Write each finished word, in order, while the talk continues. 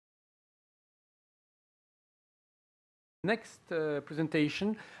Next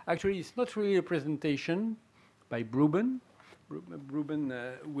presentation, actually it's not really a presentation by Bruben. Bruben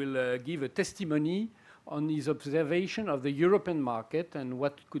will give a testimony on his observation of the European market and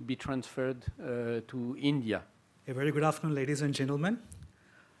what could be transferred to India. A very good afternoon, ladies and gentlemen,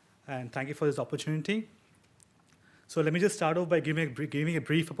 and thank you for this opportunity. So let me just start off by giving a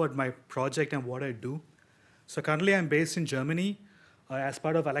brief about my project and what I do. So currently I'm based in Germany as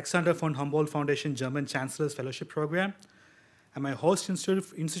part of Alexander von Humboldt Foundation German Chancellor's Fellowship Program. And my host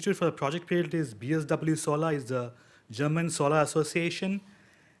institute for the project period is ISGW Solar, is the German Solar Association.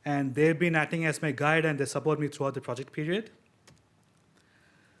 And they've been acting as my guide and they support me throughout the project period.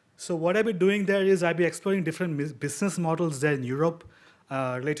 So what I've been doing there is I've been exploring different business models there in Europe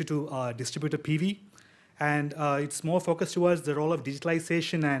related to distributed PV. And it's more focused towards the role of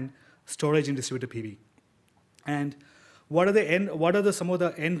digitalization and storage in distributed PV. And some of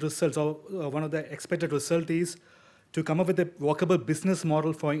the end results, or one of the expected result is to come up with a workable business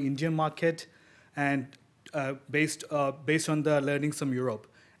model for Indian market, and based on the learnings from Europe.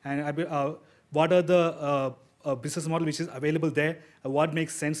 And what are the business model which is available there, what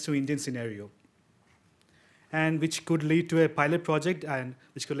makes sense to Indian scenario, and which could lead to a pilot project and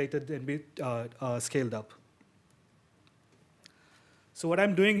which could later then be scaled up. So what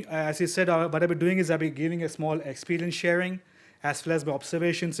I'm doing, as you said, what I've been doing is I've been giving a small experience sharing as well as my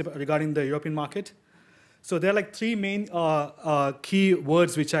observations regarding the European market. So there are like three main key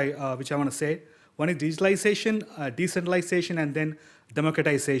words which I want to say. One is digitalization, decentralization, and then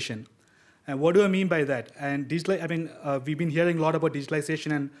democratization. And what do I mean by that? And we've been hearing a lot about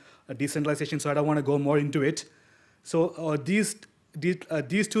digitalization and decentralization, so I don't want to go more into it. So these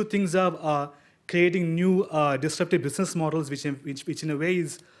two things are creating new disruptive business models, which in a way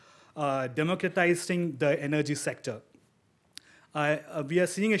is democratizing the energy sector. We are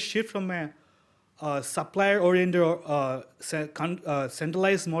seeing a shift from a supplier-oriented or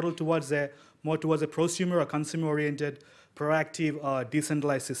centralized model towards more towards a prosumer or consumer-oriented, proactive,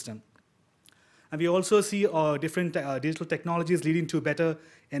 decentralized system. And we also see different digital technologies leading to better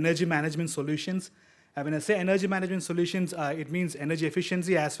energy management solutions. And when I say energy management solutions, it means energy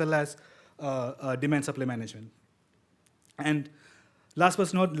efficiency as well as demand supply management. And last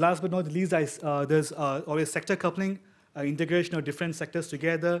but not least, there's always sector coupling, integration of different sectors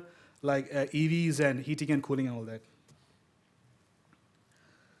together, like EVs and heating and cooling and all that.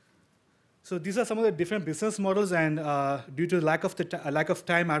 So these are some of the different business models, and due to lack of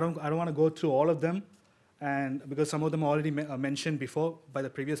time, I don't want to go through all of them, and because some of them are already mentioned before by the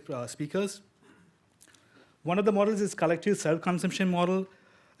previous speakers. One of the models is collective self-consumption model.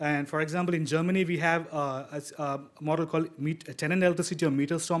 And for example, in Germany, we have a model called tenant electricity or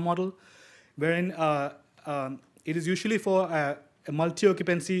meter storm model, wherein it is usually for a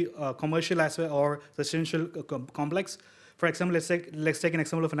multi-occupancy commercial as well or residential complex. For example, let's take an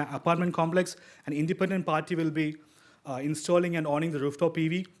example of an apartment complex. An independent party will be installing and owning the rooftop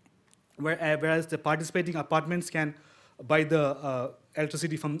PV, whereas the participating apartments can buy the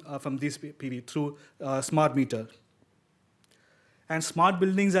electricity from this PV through smart meter. And smart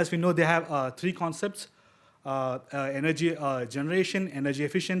buildings, as we know, they have three concepts: energy generation, energy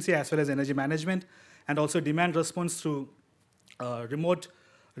efficiency, as well as energy management, and also demand response through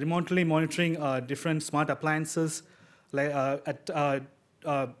remotely monitoring different smart appliances,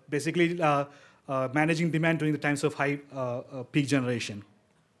 basically managing demand during the times of high peak generation.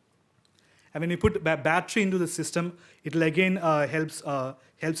 And when you put battery into the system, it will again helps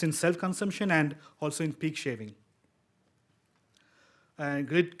in self-consumption and also in peak shaving. And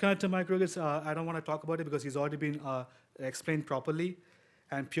grid connected microgrids, I don't want to talk about it because it's already been explained properly.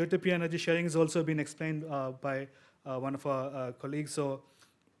 And peer-to-peer energy sharing has also been explained by one of our colleagues. So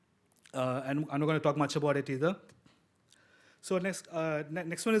and I'm not going to talk much about it either. So next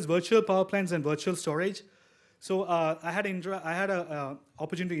one is virtual power plants and virtual storage. So I had an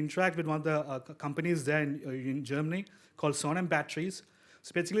opportunity to interact with one of the companies there in Germany called Sonnen Batteries.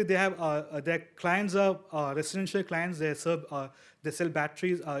 So basically, they have their clients are residential clients. They sell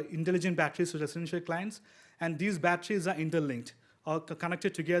batteries, intelligent batteries to residential clients, and these batteries are interlinked or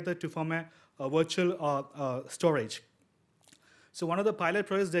connected together to form a virtual storage. So one of the pilot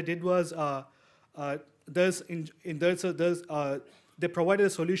projects they did was they provided a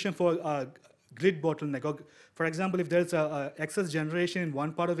solution for grid bottleneck. For example, if there's excess generation in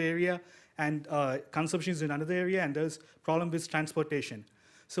one part of the area and consumption is in another area, and there's problem with transportation.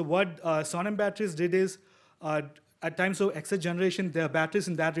 So what Sonnen Batteries did is, at times of excess generation, the batteries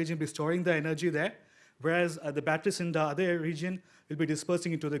in that region will be storing the energy there, whereas the batteries in the other region will be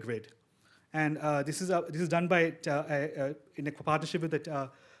dispersing into the grid. And this is done by in a partnership with the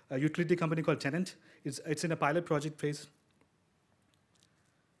a utility company called Tenant. It's in a pilot project phase.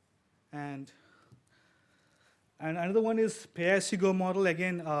 And another one is pay-as-you-go model.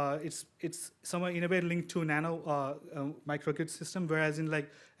 Again, it's somewhere in a way linked to nano microgrid system, whereas in like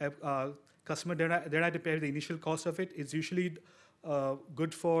a customer, they don't have to pay the initial cost of it. It's usually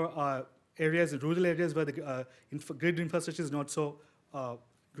good for areas, rural areas where the grid infrastructure is not so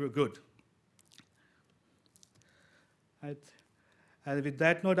good. And with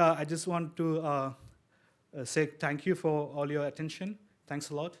that note, I just want to say thank you for all your attention. Thanks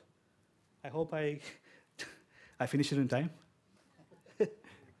a lot. I hope I finish it in time.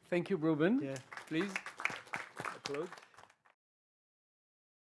 Thank you, Bruben. Yeah. Please applaud.